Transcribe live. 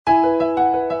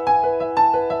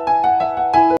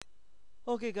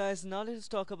Okay guys, now let's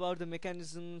talk about the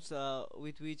mechanisms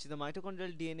with which the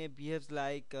mitochondrial DNA behaves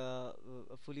like a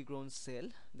fully grown cell.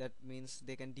 That means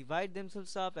they can divide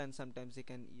themselves up and sometimes they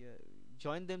can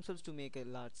join themselves to make a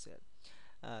large cell.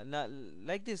 Now,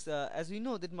 like this, as we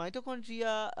know that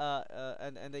mitochondria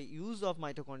and the use of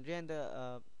mitochondria and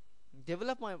the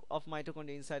development of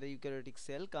mitochondria inside a eukaryotic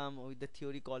cell come with the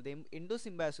theory called the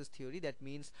endosymbiosis theory. That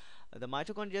means the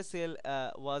mitochondria cell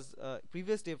was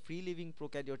previously a free living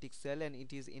prokaryotic cell, and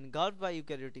it is engulfed by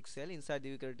eukaryotic cell. Inside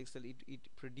the eukaryotic cell, it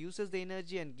produces the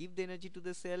energy and give the energy to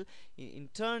the cell. In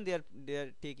turn, they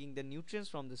are taking the nutrients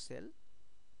from the cell,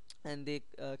 and they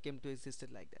came to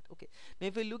existed like that. Okay, now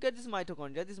if we look at this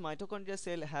mitochondria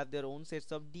cell have their own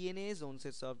sets of DNAs, own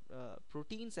sets of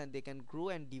proteins, and they can grow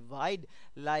and divide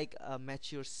like a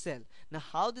mature cell. Now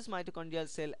how this mitochondrial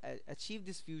cell achieve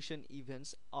these fusion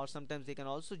events, or sometimes they can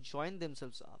also join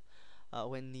themselves up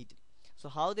when needed. So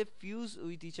how they fuse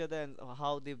with each other and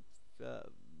how they uh,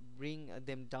 bring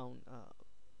them down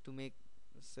to make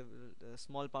several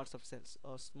small parts of cells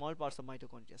or small parts of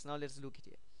mitochondria. Now let's look at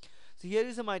here. So here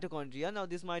is a mitochondria. Now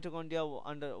this mitochondria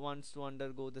wants to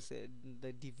undergo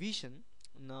the division.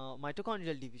 Now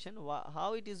mitochondrial division,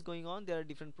 how it is going on, there are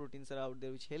different proteins are out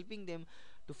there which helping them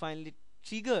to finally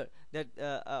trigger that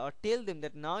or tell them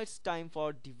that now it's time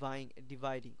for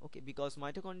dividing. Okay, because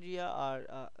mitochondria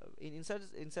are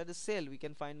inside the cell we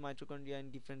can find mitochondria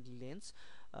in different lengths,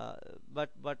 uh,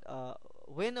 but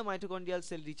when a mitochondrial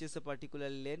cell reaches a particular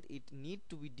length, it need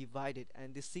to be divided,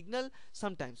 and the signal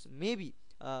sometimes maybe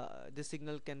the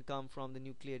signal can come from the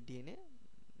nuclear DNA.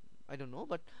 I don't know,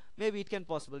 but maybe it can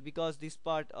possible because this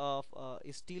part of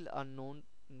is still unknown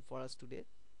for us today.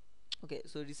 Okay,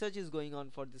 so research is going on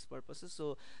for this purposes.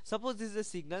 So suppose this is a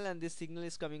signal, and this signal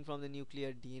is coming from the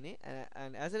nuclear DNA,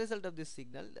 and as a result of this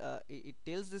signal, it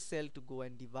tells the cell to go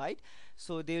and divide.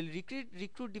 So they will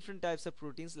recruit different types of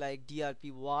proteins like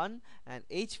DRP1 and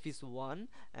HFIS1,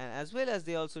 and as well as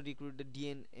they also recruit the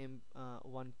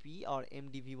DNM1P or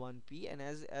MDV1P. And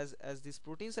as these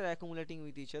proteins are accumulating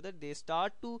with each other, they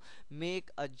start to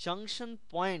make a junction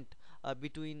point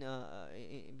between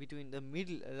the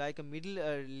middle, like a middle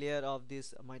layer of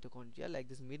this mitochondria, like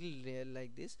this middle layer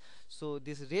like this. So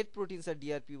these red proteins are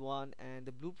DRP1 and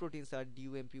the blue proteins are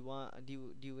DUM1P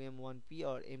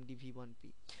or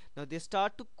MDV1P. Now they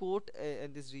start to coat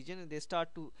in this region, and they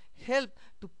start to help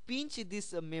to pinch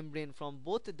this membrane from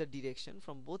both the direction,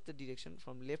 from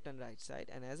left and right side.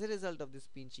 And as a result of this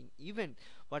pinching event,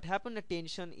 what happened, the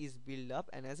tension is built up,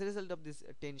 and as a result of this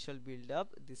tension build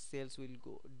up, these cells will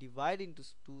go divide into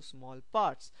two small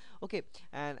parts. Okay,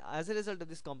 and as a result of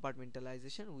this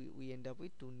compartmentalization, we end up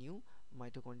with two new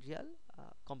mitochondrial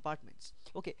compartments.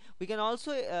 Okay, we can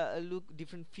also look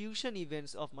different fusion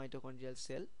events of mitochondrial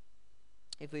cell.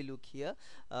 If we look here,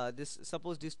 this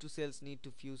suppose these two cells need to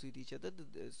fuse with each other.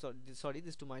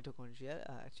 These two mitochondria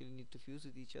actually need to fuse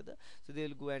with each other, so they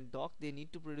will go and dock. They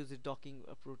need to produce the docking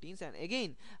proteins, and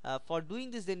again for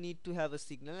doing this they need to have a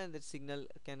signal, and that signal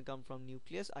can come from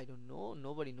nucleus. I don't know,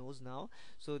 nobody knows now.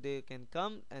 So they can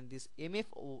come, and this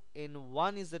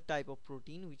MFN1 is the type of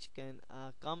protein which can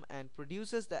come and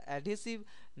produces the adhesive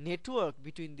network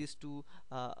between these two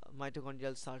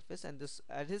mitochondrial surface, and this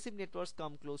adhesive networks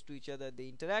come close to each other,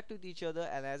 they interact with each other,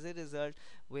 and as a result,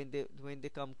 when they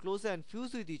come closer and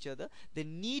fuse with each other, they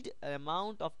need an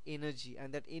amount of energy,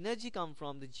 and that energy come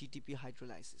from the GTP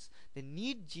hydrolysis. They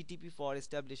need GTP for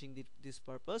establishing this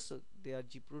purpose, so they are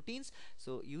G proteins.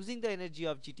 So using the energy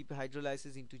of GTP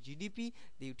hydrolysis into GDP,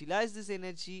 they utilize this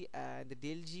energy, and the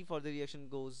del G for the reaction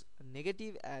goes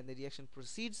negative, and the reaction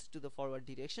proceeds to the forward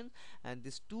direction, and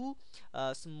these two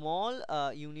small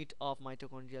unit of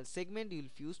mitochondrial segment will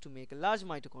fuse to make a large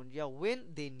mitochondria when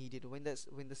they need it, when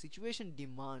the situation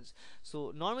demands.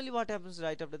 So normally what happens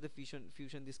right after the fusion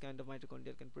this kind of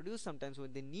mitochondria can produce. Sometimes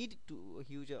when they need to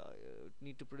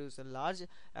need to produce a large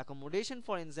accommodation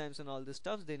for enzymes and all this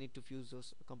stuff, they need to fuse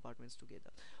those compartments together.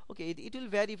 Okay, it will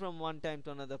vary from one time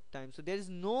to another time. So there is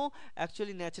no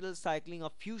actually natural cycling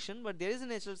of fusion, but there is a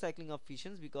natural cycling of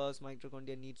fissions, because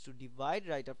mitochondria needs to divide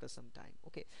right after some time.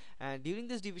 Okay, and during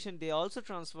this division they also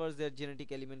transfers their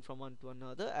genetic element from one to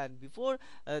another, and before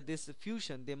this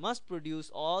fusion they must produce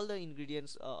all the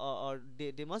ingredients, or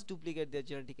they must duplicate their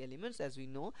genetic elements. As we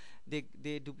know,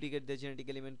 they duplicate the genetic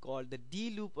element called the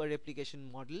D-loop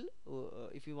replication model.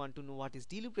 If you want to know what is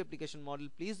D-loop replication model,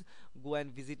 please go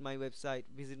and visit my website,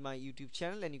 visit my YouTube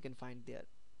channel, and you can find there.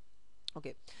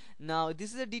 Okay, now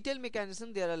this is a detailed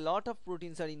mechanism. There are a lot of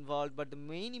proteins are involved, but the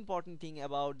main important thing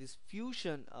about this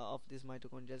fusion of this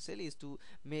mitochondrial cell is to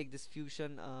make this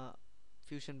fusion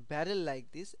barrel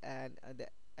like this, and the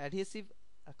adhesive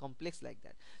a complex like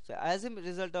that. So as a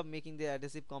result of making the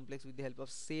adhesive complex with the help of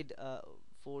SID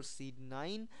 4 SID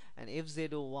 9 and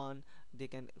FZO1, they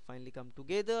can finally come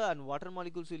together and water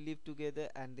molecules will live together,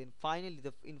 and then finally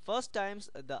in first times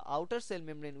the outer cell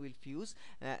membrane will fuse,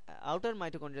 outer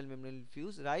mitochondrial membrane will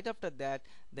fuse. Right after that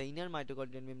the inner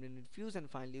mitochondrial membrane will fuse, and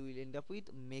finally we will end up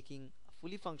with making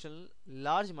fully functional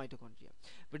large mitochondria.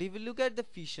 But if you look at the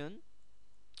fission,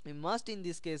 we must in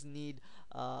this case need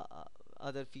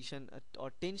other fission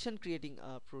or tension creating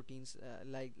proteins,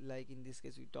 like in this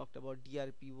case we talked about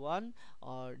DRP1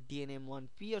 or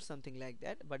DNM1P or something like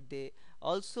that. But they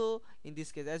also, in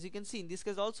this case, as you can see, in this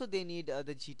case also they need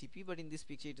the GTP, but in this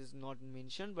picture it is not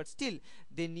mentioned, but still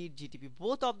they need GTP.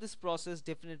 Both of this process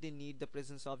definitely need the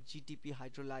presence of GTP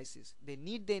hydrolysis. They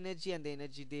need the energy, and the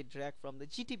energy they drag from the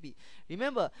GTP.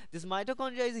 Remember, this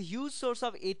mitochondria is a huge source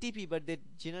of ATP, but they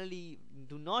generally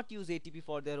do not use ATP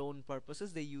for their own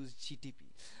purposes. They use GTP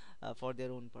for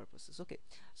their own purposes. Okay,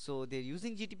 so they're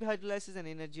using GTP hydrolysis and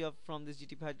energy from this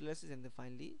GTP hydrolysis, and they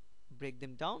finally break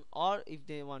them down, or if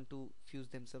they want to fuse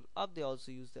themselves up, they also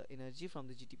use the energy from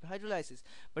the GTP hydrolysis.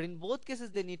 But in both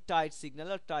cases they need tight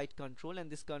signal or tight control, and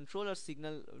this control or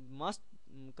signal must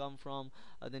come from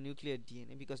the nuclear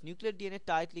DNA, because nuclear DNA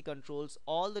tightly controls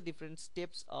all the different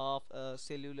steps of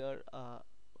cellular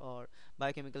or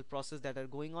biochemical process that are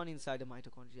going on inside a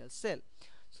mitochondrial cell.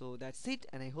 So that's it,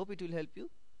 and I hope it will help you.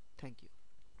 Thank you.